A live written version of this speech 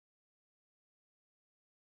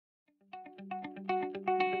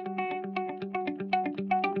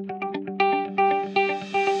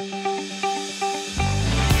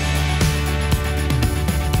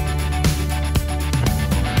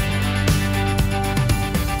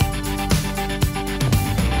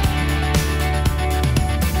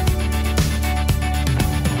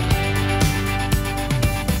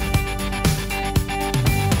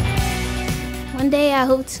One day I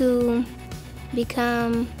hope to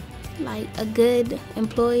become like a good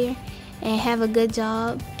employer and have a good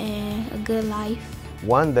job and a good life.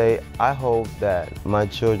 One day I hope that my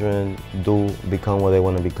children do become what they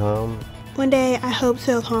want to become. One day I hope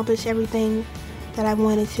to accomplish everything that I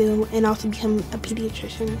wanted to and also become a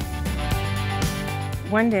pediatrician.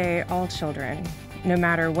 One day all children, no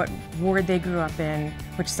matter what ward they grew up in,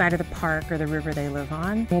 which side of the park or the river they live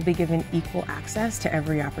on, will be given equal access to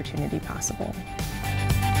every opportunity possible.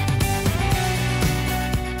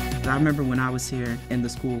 I remember when I was here in the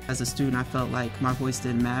school, as a student, I felt like my voice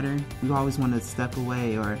didn't matter. We always wanted to step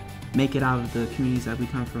away or make it out of the communities that we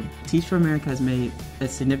come from. Teach for America has made a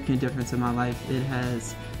significant difference in my life. It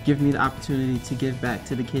has given me the opportunity to give back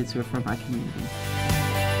to the kids who are from my community.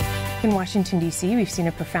 In Washington, D.C., we've seen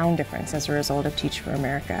a profound difference as a result of Teach for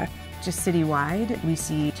America. Just citywide, we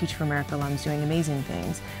see Teach for America alums doing amazing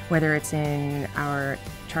things, whether it's in our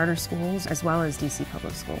charter schools as well as D.C.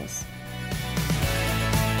 public schools.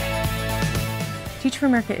 Teach for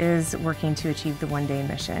America is working to achieve the one-day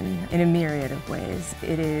mission in a myriad of ways.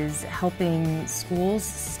 It is helping schools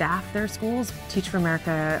staff their schools. Teach for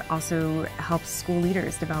America also helps school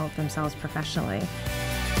leaders develop themselves professionally.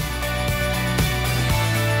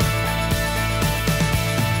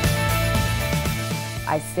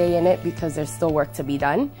 I stay in it because there's still work to be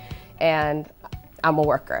done, and I'm a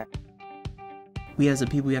worker. We as a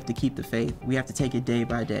people, we have to keep the faith. We have to take it day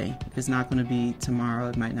by day. It's not going to be tomorrow,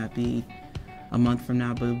 it might not be a month from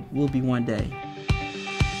now, but it will be one day.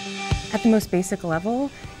 At the most basic level,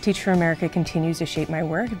 Teach for America continues to shape my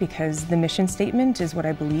work because the mission statement is what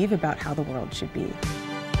I believe about how the world should be.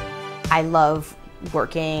 I love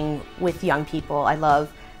working with young people. I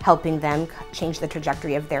love helping them change the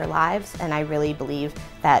trajectory of their lives, and I really believe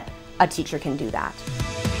that a teacher can do that.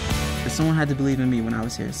 Someone had to believe in me when I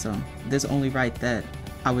was here, so it's only right that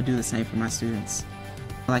I would do the same for my students.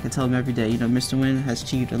 Like I tell them every day, you know, Mr. Nguyen has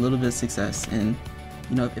achieved a little bit of success, and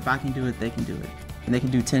you know, if I can do it, they can do it. And they can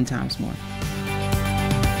do 10 times more.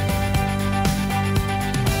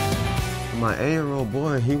 My 8-year-old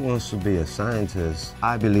boy, he wants to be a scientist.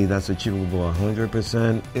 I believe that's achievable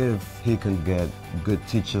 100% if he can get good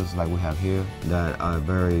teachers like we have here that are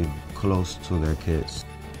very close to their kids.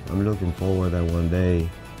 I'm looking forward that one day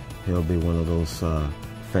he'll be one of those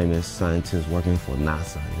famous scientists working for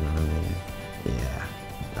NASA, you know what I mean? Yeah,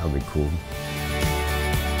 that would be cool.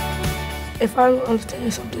 If I don't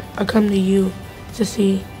understand something, I come to you to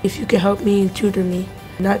see if you can help me and tutor me,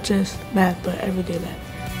 not just math, but everyday math.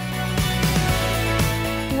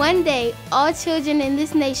 One day, all children in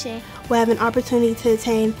this nation will have an opportunity to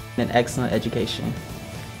attain An excellent education.